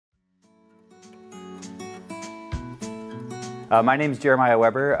My name is Jeremiah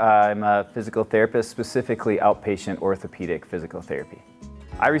Weber. I'm a physical therapist, specifically outpatient orthopedic physical therapy.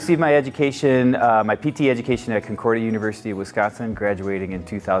 I received my education, my PT education at Concordia University of Wisconsin, graduating in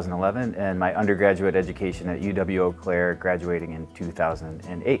 2011, and my undergraduate education at UW-Eau Claire, graduating in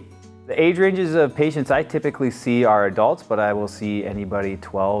 2008. The age ranges of patients I typically see are adults, but I will see anybody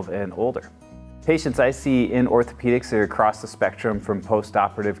 12 and older. Patients I see in orthopedics are across the spectrum from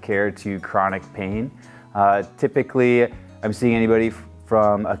post-operative care to chronic pain. Typically, I'm seeing anybody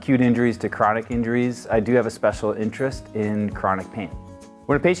from acute injuries to chronic injuries. I do have a special interest in chronic pain.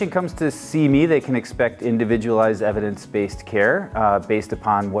 When a patient comes to see me, they can expect individualized evidence-based care based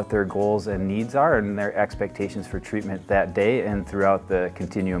upon what their goals and needs are and their expectations for treatment that day and throughout the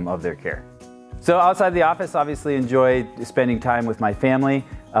continuum of their care. So outside the office, obviously enjoy spending time with my family.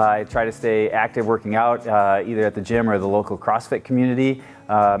 I try to stay active working out either at the gym or the local CrossFit community.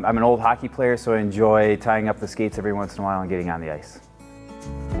 I'm an old hockey player, so I enjoy tying up the skates every once in a while and getting on the ice.